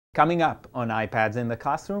Coming up on iPads in the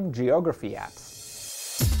Classroom, geography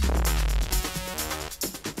apps.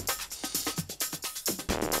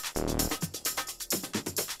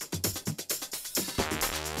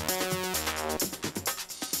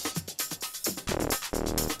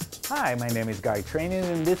 Hi, my name is Guy Trainin,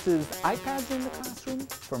 and this is iPads in the Classroom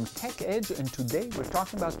from Tech Edge, and today we're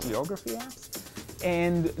talking about geography apps.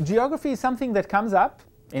 And geography is something that comes up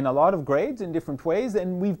in a lot of grades in different ways,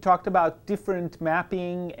 and we've talked about different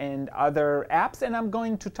mapping and other apps, and I'm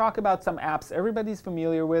going to talk about some apps everybody's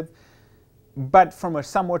familiar with, but from a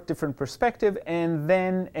somewhat different perspective, and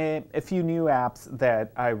then a few new apps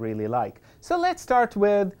that I really like. So let's start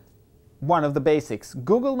with one of the basics.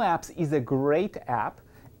 Google Maps is a great app,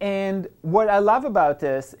 and what I love about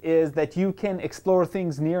this is that you can explore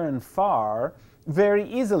things near and far very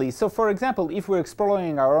easily. So for example, if we're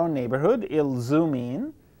exploring our own neighborhood, it'll zoom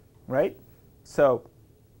in, right? So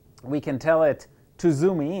we can tell it to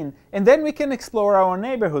zoom in, and then we can explore our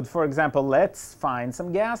neighborhood. For example, let's find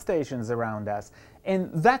some gas stations around us. And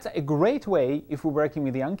that's a great way if we're working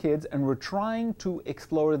with young kids and we're trying to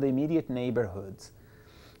explore the immediate neighborhoods.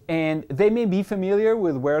 And they may be familiar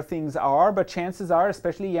with where things are, but chances are,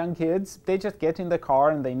 especially young kids, they just get in the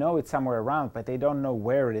car and they know it's somewhere around, but they don't know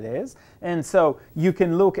where it is. And so you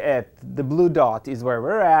can look at the blue dot is where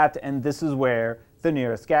we're at, and this is where the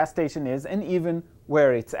nearest gas station is, and even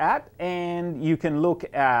where it's at. And you can look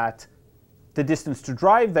at the distance to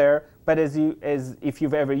drive there, but as if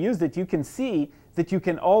you've ever used it, you can see that you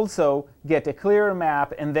can also get a clearer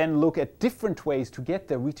map and then look at different ways to get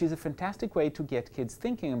there, which is a fantastic way to get kids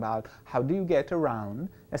thinking about how do you get around,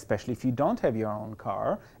 especially if you don't have your own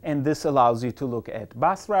car. And this allows you to look at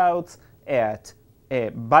bus routes, at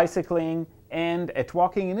bicycling, and at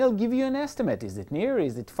walking, and it'll give you an estimate. Is it near?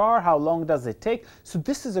 Is it far? How long does it take? So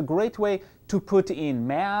this is a great way to put in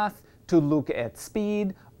math, to look at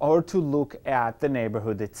speed, or to look at the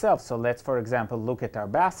neighborhood itself. So let's, for example, look at our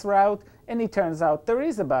bus route, and it turns out there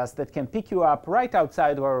is a bus that can pick you up right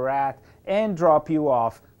outside where we're at and drop you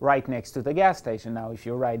off right next to the gas station. Now, if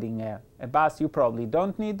you're riding a bus, you probably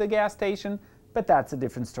don't need the gas station, but that's a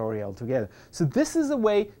different story altogether. So this is a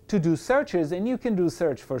way to do searches, and you can do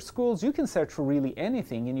search for schools. You can search for really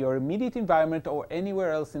anything in your immediate environment or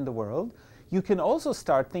anywhere else in the world. You can also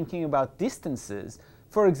start thinking about distances.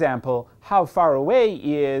 For example, how far away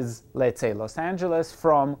is, let's say, Los Angeles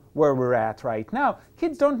from where we're at right now?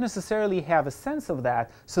 Kids don't necessarily have a sense of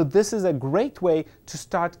that, so this is a great way to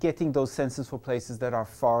start getting those senses for places that are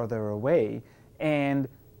farther away and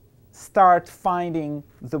start finding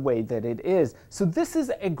the way that it is. So this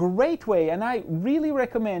is a great way, and I really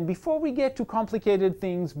recommend, before we get to complicated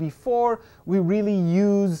things, before we really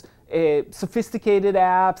use sophisticated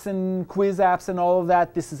apps and quiz apps and all of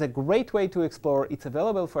that, this is a great way to explore. It's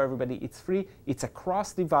available for everybody. It's free. It's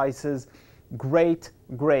across devices. Great,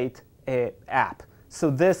 great app. So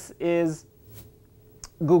this is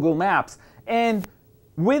Google Maps. And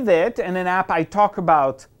with it, and an app I talk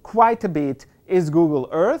about quite a bit, is Google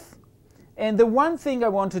Earth. And the one thing I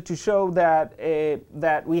wanted to show that,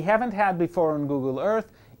 that we haven't had before on Google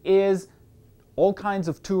Earth is all kinds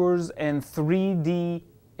of tours and 3D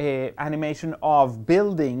animation of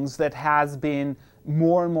buildings that has been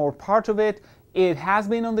more and more part of it. It has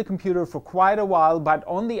been on the computer for quite a while, but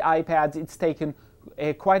on the iPads it's taken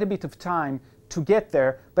quite a bit of time to get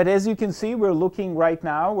there. But as you can see, we're looking right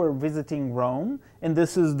now, we're visiting Rome, and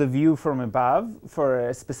this is the view from above for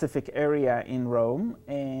a specific area in Rome.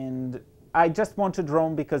 And I just wanted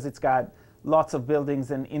Rome because it's got lots of buildings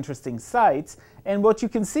and interesting sites. And what you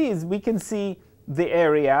can see is we can see the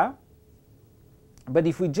area. But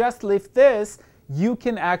if we just lift this, you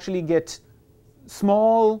can actually get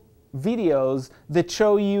small videos that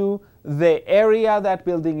show you the area that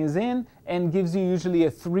building is in and gives you usually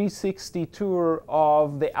a 360 tour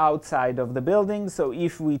of the outside of the building. So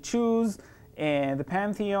if we choose the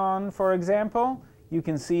Pantheon, for example, you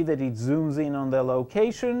can see that it zooms in on the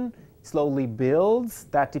location, slowly builds.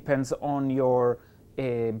 That depends on your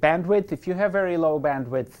bandwidth. If you have very low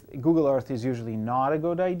bandwidth, Google Earth is usually not a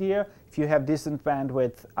good idea. If you have decent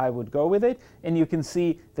bandwidth, I would go with it. And you can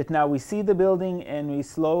see that now we see the building and we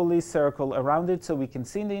slowly circle around it, so we can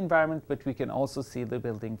see the environment, but we can also see the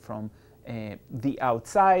building from the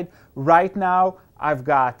outside. Right now, I've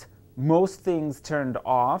got most things turned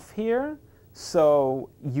off here, so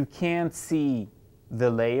you can't see the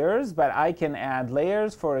layers, but I can add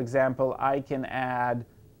layers. For example, I can add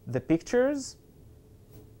the pictures,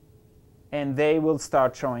 and they will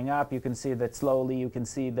start showing up. You can see that slowly. You can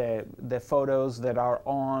see the photos that are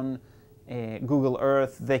on Google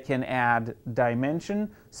Earth. They can add dimension.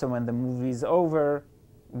 So when the movie is over,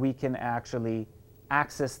 we can actually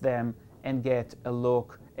access them and get a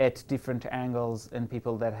look at different angles and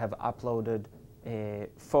people that have uploaded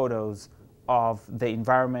photos of the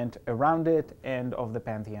environment around it and of the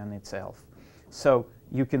Pantheon itself. So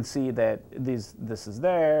you can see that this is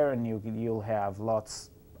there, and you'll have lots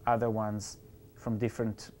other ones from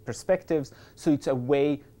different perspectives. So it's a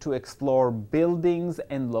way to explore buildings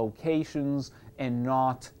and locations and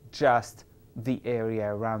not just the area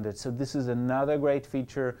around it. So this is another great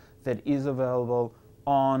feature that is available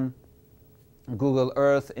on Google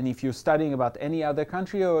Earth. And if you're studying about any other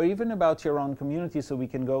country or even about your own community, so we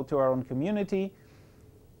can go to our own community,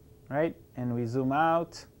 right? And we zoom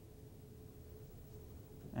out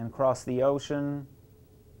and cross the ocean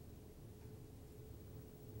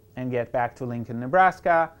and get back to Lincoln,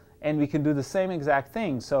 Nebraska, and we can do the same exact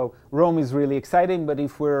thing. So Rome is really exciting, but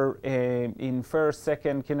if we're in first,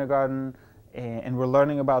 second, kindergarten, and we're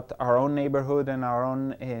learning about our own neighborhood and our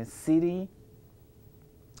own city,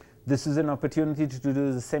 this is an opportunity to do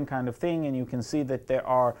the same kind of thing. And you can see that there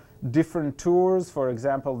are different tours. For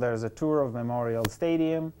example, there's a tour of Memorial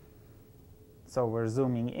Stadium. So we're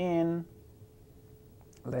zooming in.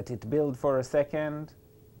 Let it build for a second.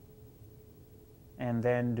 And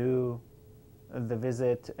then do the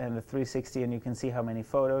visit and the 360, and you can see how many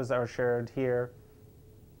photos are shared here.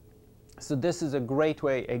 So this is a great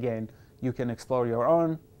way. Again, you can explore your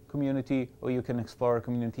own community, or you can explore a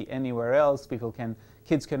community anywhere else.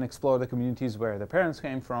 Kids can explore the communities where the parents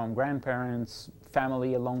came from, grandparents,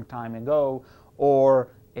 family a long time ago,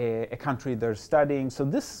 or a country they're studying. So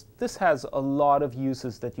this has a lot of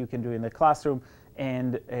uses that you can do in the classroom.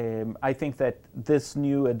 And I think that this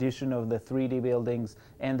new addition of the 3D buildings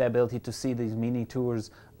and the ability to see these mini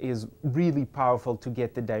tours is really powerful to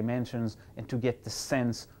get the dimensions and to get the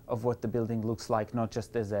sense of what the building looks like, not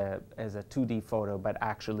just as a 2D photo, but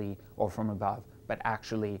actually, or from above, but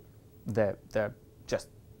actually just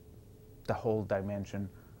the whole dimension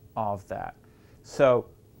of that. So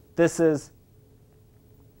this is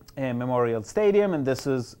a Memorial Stadium, and this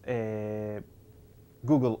is a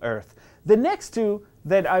Google Earth. The next two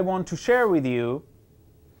that I want to share with you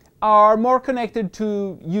are more connected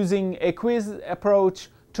to using a quiz approach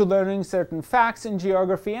to learning certain facts in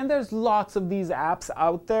geography, and there's lots of these apps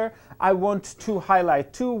out there. I want to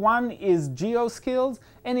highlight two. One is GeoSkills,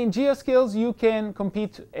 and in GeoSkills you can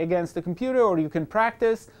compete against the computer, or you can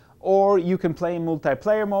practice, or you can play in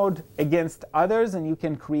multiplayer mode against others, and you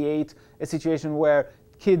can create a situation where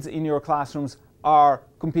kids in your classrooms are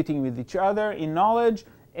competing with each other in knowledge.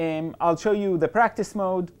 I'll show you the practice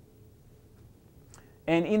mode.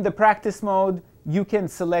 And in the practice mode, you can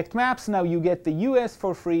select maps. Now you get the US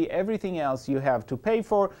for free. Everything else you have to pay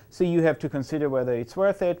for. So you have to consider whether it's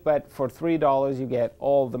worth it. But for $3, you get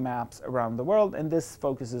all the maps around the world. And this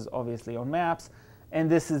focuses obviously on maps. And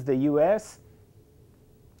this is the US.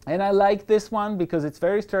 And I like this one because it's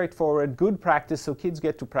very straightforward, good practice. So kids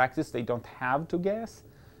get to practice. They don't have to guess.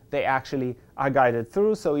 They actually are guided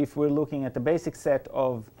through. So if we're looking at the basic set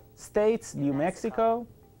of states, New Mexico,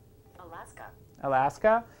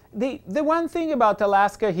 Alaska. The one thing about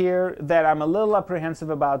Alaska here that I'm a little apprehensive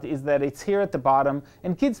about is that it's here at the bottom,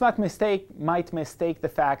 and kids might mistake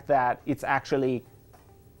the fact that it's actually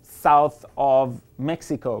south of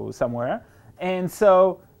Mexico somewhere. And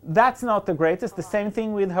so that's not the greatest. The same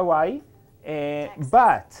thing with Hawaii.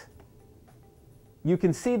 But you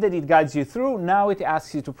can see that it guides you through. Now it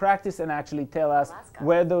asks you to practice and actually tell us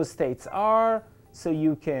where those states are. So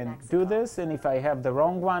you can do this. And if I have the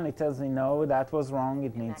wrong one, it tells me, no, that was wrong.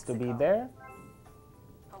 It needs to be there.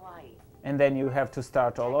 Hawaii. And then you have to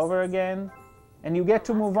start all over again. And you get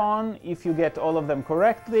to move on. If you get all of them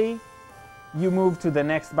correctly, you move to the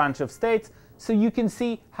next bunch of states. So you can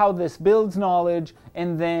see how this builds knowledge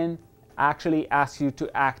and then actually asks you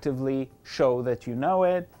to actively show that you know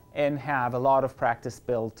it and have a lot of practice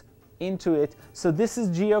built into it. So this is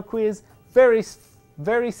GeoQuiz,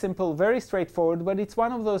 very simple, very straightforward, but it's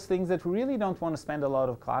one of those things that we really don't want to spend a lot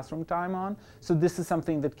of classroom time on. So this is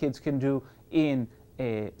something that kids can do in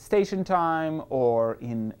station time or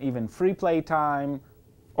in even free play time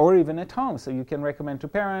or even at home. So you can recommend to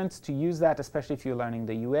parents to use that, especially if you're learning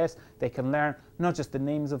the US. They can learn not just the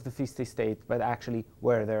names of the 50 states, but actually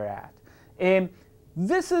where they're at.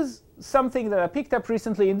 This is something that I picked up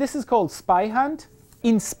recently, and this is called Spy Hunt.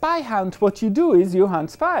 In Spy Hunt, what you do is you hunt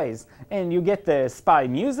spies, and you get the spy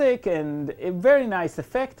music and a very nice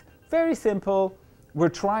effect. Very simple. We're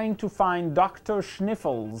trying to find Dr.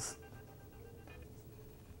 Schniffles.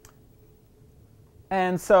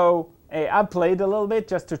 And so I played a little bit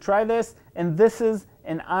just to try this, and this is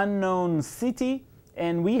an unknown city,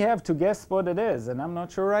 and we have to guess what it is, and I'm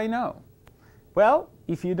not sure I know. Well,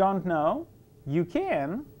 if you don't know, you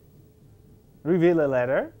can reveal a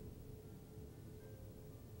letter.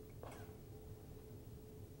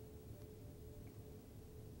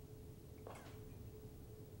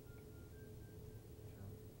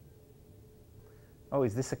 Oh,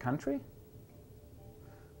 is this a country?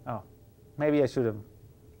 Oh, maybe I should have.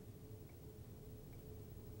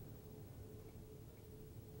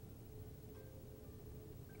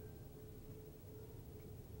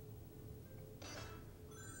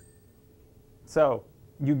 So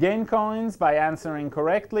you gain coins by answering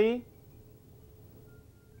correctly.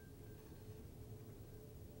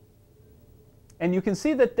 And you can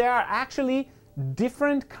see that there are actually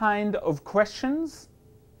different kind of questions.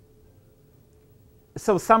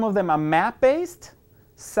 So some of them are map-based,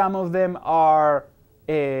 some of them are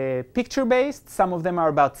picture-based, some of them are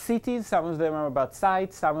about cities, some of them are about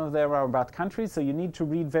sites, some of them are about countries. So you need to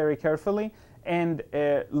read very carefully and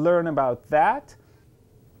learn about that.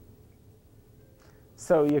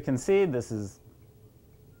 So you can see this is.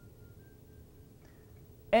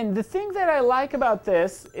 And the thing that I like about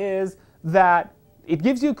this is that it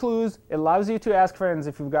gives you clues, it allows you to ask friends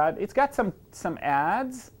if you've got, it's got some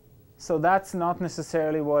ads. So that's not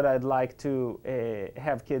necessarily what I'd like to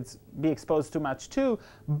have kids be exposed too much to.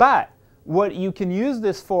 But what you can use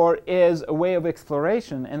this for is a way of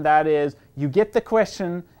exploration, and that is you get the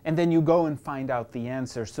question and then you go and find out the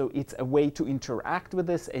answer. So it's a way to interact with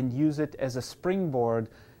this and use it as a springboard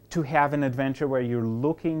to have an adventure where you're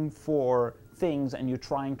looking for things and you're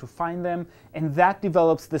trying to find them. And that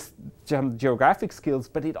develops this geographic skills,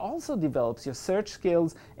 but it also develops your search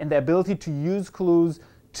skills and the ability to use clues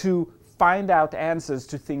to find out answers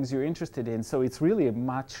to things you're interested in. So it's really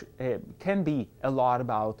can be a lot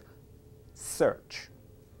about search.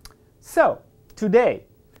 So today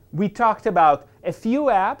we talked about a few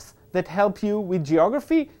apps that help you with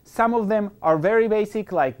geography. Some of them are very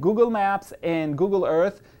basic, like Google Maps and Google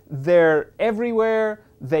Earth. They're everywhere.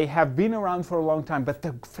 They have been around for a long time, but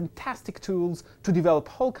they're fantastic tools to develop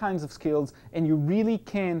whole kinds of skills, and you really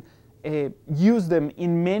can use them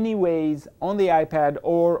in many ways on the iPad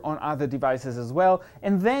or on other devices as well.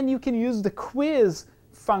 And then you can use the quiz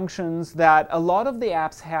functions that a lot of the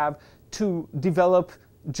apps have to develop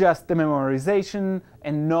just the memorization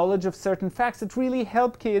and knowledge of certain facts that really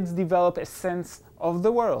help kids develop a sense of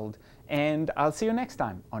the world. And I'll see you next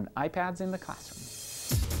time on iPads in the Classroom.